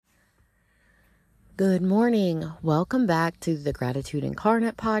Good morning. Welcome back to the Gratitude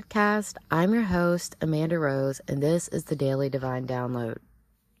Incarnate podcast. I'm your host, Amanda Rose, and this is the Daily Divine Download.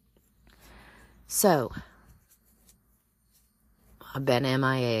 So, I've been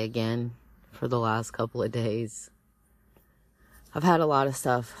MIA again for the last couple of days. I've had a lot of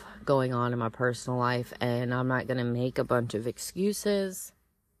stuff going on in my personal life, and I'm not going to make a bunch of excuses.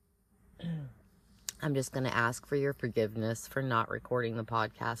 I'm just going to ask for your forgiveness for not recording the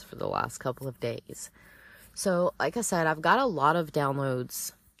podcast for the last couple of days. So, like I said, I've got a lot of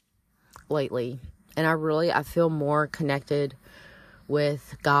downloads lately, and I feel more connected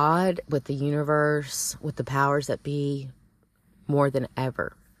with God, with the universe, with the powers that be more than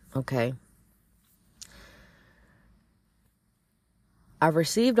ever, okay? I've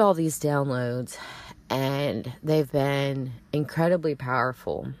received all these downloads, and they've been incredibly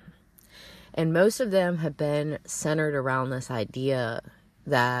powerful. And most of them have been centered around this idea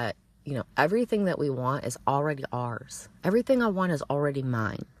that, everything that we want is already ours. Everything I want is already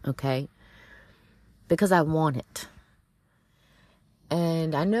mine, okay? Because I want it.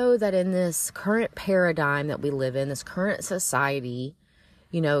 And I know that in this current paradigm that we live in, this current society,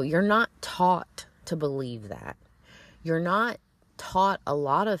 you're not taught to believe that. You're not taught a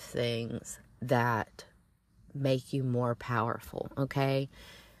lot of things that make you more powerful, okay?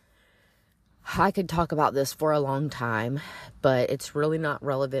 I could talk about this for a long time, but it's really not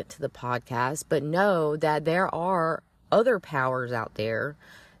relevant to the podcast. But know that there are other powers out there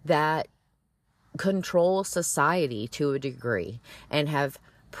that control society to a degree and have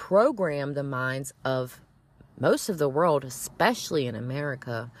programmed the minds of most of the world, especially in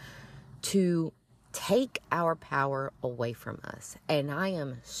America, to take our power away from us. And I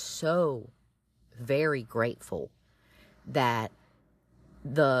am so very grateful that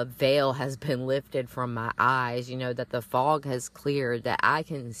the veil has been lifted from my eyes, that the fog has cleared, that I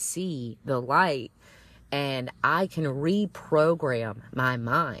can see the light and I can reprogram my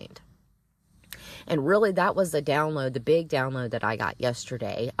mind. And really that was the big download that I got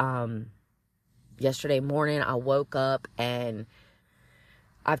yesterday. Yesterday morning I woke up, and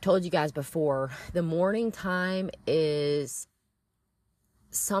I've told you guys before, the morning time is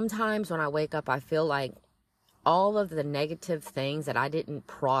sometimes when I wake up, I feel like all of the negative things that I didn't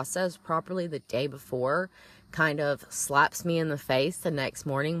process properly the day before kind of slaps me in the face the next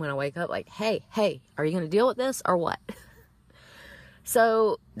morning when I wake up, like, hey, are you going to deal with this or what?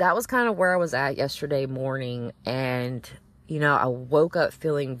 So that was kind of where I was at yesterday morning. And, I woke up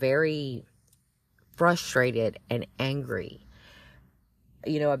feeling very frustrated and angry,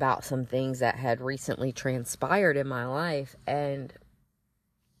 about some things that had recently transpired in my life. And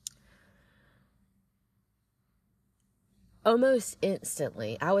almost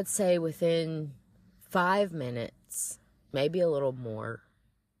instantly, I would say within 5 minutes, maybe a little more,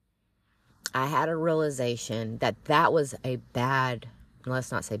 I had a realization that was a bad,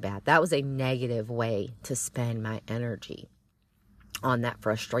 let's not say bad, that was a negative way to spend my energy on that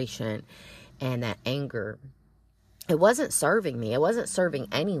frustration and that anger. It wasn't serving me. It wasn't serving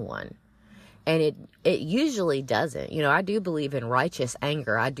anyone. And it usually doesn't. I do believe in righteous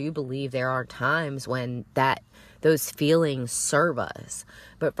anger. I do believe there are times when those feelings serve us.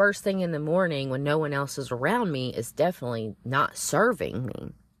 But first thing in the morning when no one else is around me is definitely not serving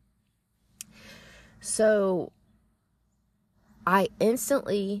me. So I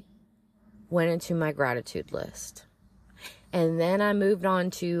instantly went into my gratitude list. And then I moved on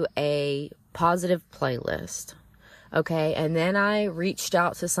to a positive playlist. Okay, and then I reached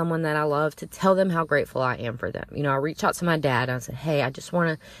out to someone that I love to tell them how grateful I am for them. I reached out to my dad and I said, hey, I just want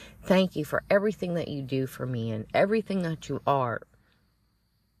to thank you for everything that you do for me and everything that you are.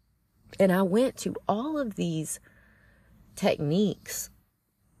 And I went to all of these techniques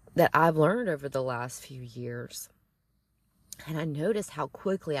that I've learned over the last few years. And I noticed how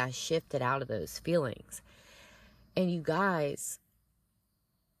quickly I shifted out of those feelings. And you guys,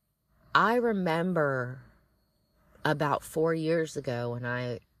 I remember about 4 years ago when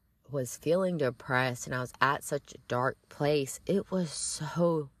I was feeling depressed and I was at such a dark place, it was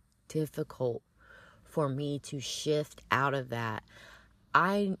so difficult for me to shift out of that.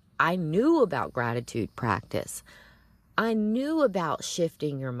 I knew about gratitude practice. I knew about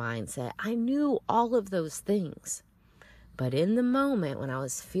shifting your mindset. I knew all of those things. But in the moment when I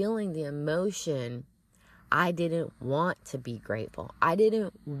was feeling the emotion, I didn't want to be grateful. I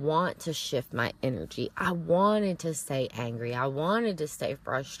didn't want to shift my energy. I wanted to stay angry. I wanted to stay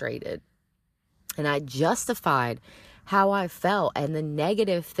frustrated. And I justified how I felt and the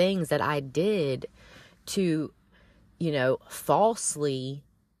negative things that I did to, falsely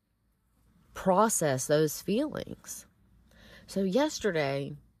process those feelings. So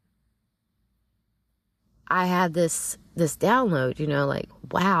yesterday, I had this download, you know, like,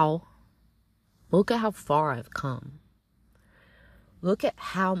 wow, look at how far I've come. Look at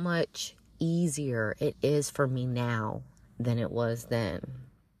how much easier it is for me now than it was then.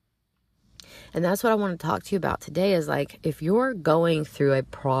 And that's what I want to talk to you about today is like, if you're going through a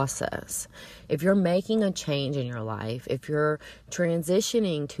process, if you're making a change in your life, if you're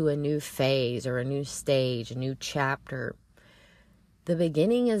transitioning to a new phase or a new stage, a new chapter, the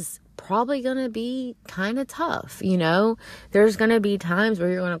beginning is probably going to be kind of tough. You know, there's going to be times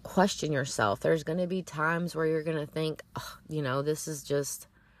where you're going to question yourself. There's going to be times where you're going to think, oh, you know, this is just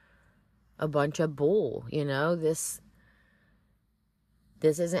a bunch of bull, you know, this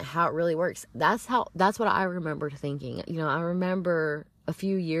isn't how it really works. That's what I remember thinking. You know, I remember a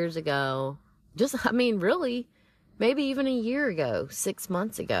few years ago, really, maybe even a year ago, 6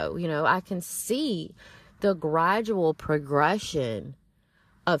 months ago, you know, I can see the gradual progression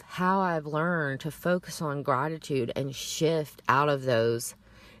of how I've learned to focus on gratitude and shift out of those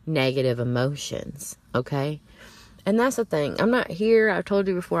negative emotions. Okay. And that's the thing. I'm not here, I've told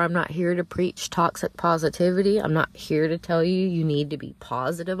you before, I'm not here to preach toxic positivity. I'm not here to tell you you need to be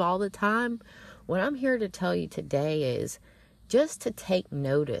positive all the time. What I'm here to tell you today is just to take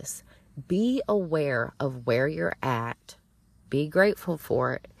notice. Be aware of where you're at. Be grateful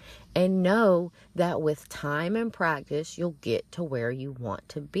for it. And know that with time and practice, you'll get to where you want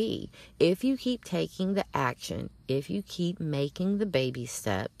to be. If you keep taking the action, if you keep making the baby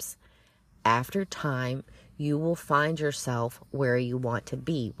steps, after time, you will find yourself where you want to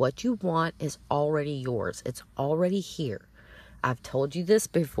be. What you want is already yours. It's already here. I've told you this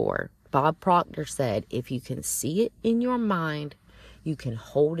before. Bob Proctor said, if you can see it in your mind, you can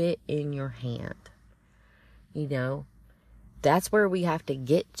hold it in your hand. You know, that's where we have to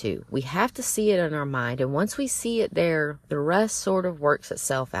get to. We have to see it in our mind. And once we see it there, the rest sort of works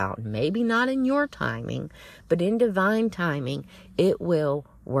itself out. Maybe not in your timing, but in divine timing, it will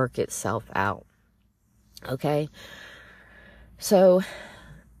work itself out. Okay? So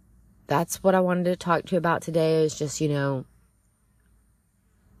that's what I wanted to talk to you about today is just, you know,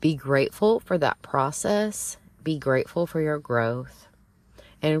 be grateful for that process. Be grateful for your growth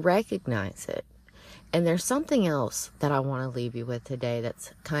and recognize it. And there's something else that I want to leave you with today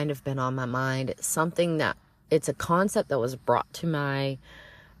that's kind of been on my mind. It's a concept that was brought to my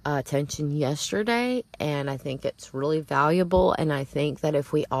attention yesterday, and I think it's really valuable. And I think that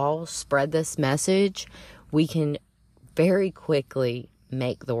if we all spread this message, we can very quickly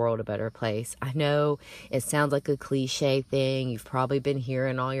make the world a better place. I know it sounds like a cliche thing. You've probably been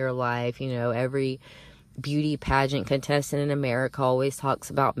hearing all your life, you know, every beauty pageant contestant in America always talks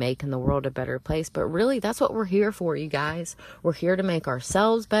about making the world a better place, but really that's what we're here for, you guys. We're here to make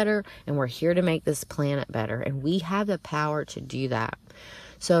ourselves better, and we're here to make this planet better, and we have the power to do that.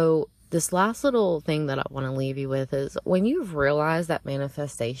 So this last little thing that I want to leave you with is when you've realized that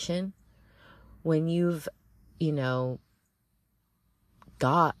manifestation, when you've, you know,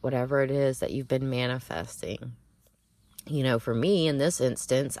 got whatever it is that you've been manifesting. You know, for me, in this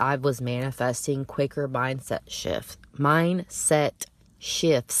instance, I was manifesting quicker mindset shifts.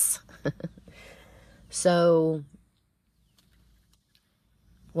 So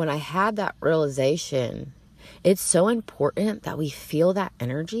when I had that realization, it's so important that we feel that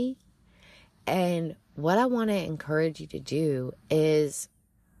energy. And what I want to encourage you to do is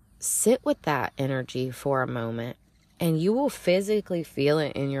sit with that energy for a moment, and you will physically feel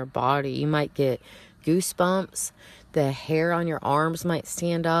it in your body. You might get goosebumps. The hair on your arms might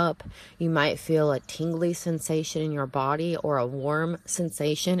stand up. You might feel a tingly sensation in your body or a warm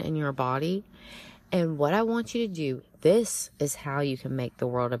sensation in your body. And what I want you to do, this is how you can make the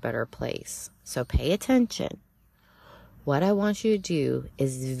world a better place. So pay attention. What I want you to do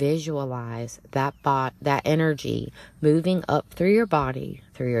is visualize that energy moving up through your body,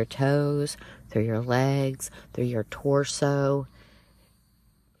 through your toes, through your legs, through your torso,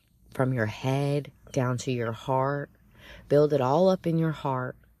 from your head down to your heart. Build it all up in your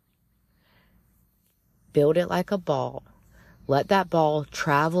heart. Build it like a ball. Let that ball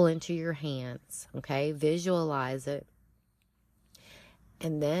travel into your hands, okay? Visualize it.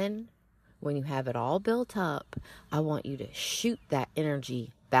 And then when you have it all built up, I want you to shoot that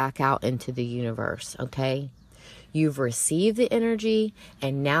energy back out into the universe, okay? You've received the energy,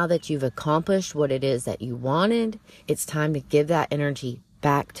 and now that you've accomplished what it is that you wanted, it's time to give that energy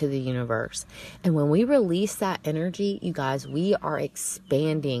back to the universe. And when we release that energy, you guys, we are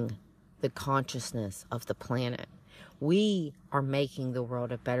expanding the consciousness of the planet. We are making the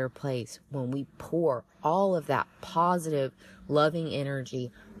world a better place when we pour all of that positive, loving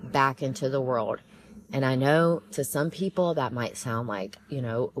energy back into the world. And I know to some people that might sound like,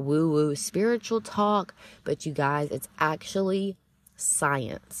 woo-woo spiritual talk, but you guys, it's actually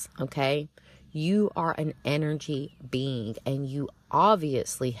science, okay? You are an energy being, and you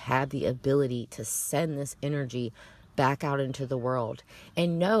obviously have the ability to send this energy back out into the world.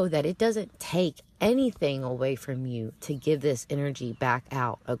 And know that it doesn't take anything away from you to give this energy back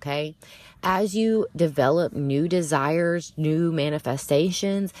out, okay? As you develop new desires, new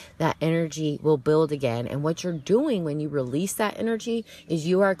manifestations, that energy will build again. And what you're doing when you release that energy is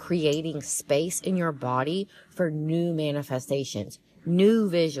you are creating space in your body for new manifestations, new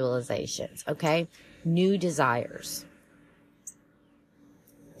visualizations, okay? New desires.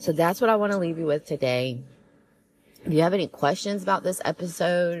 So that's what I want to leave you with today. If you have any questions about this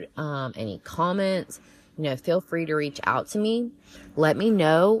episode, any comments, feel free to reach out to me. Let me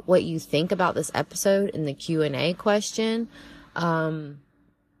know what you think about this episode in the Q&A question. You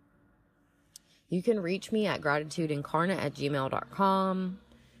can reach me at gratitudeincarnate@gmail.com.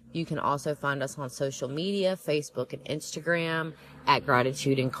 You can also find us on social media, Facebook and Instagram at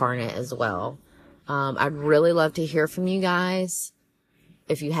Gratitude Incarnate as well. I'd really love to hear from you guys.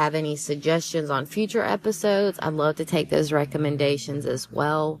 If you have any suggestions on future episodes, I'd love to take those recommendations as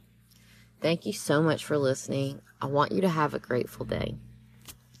well. Thank you so much for listening. I want you to have a grateful day.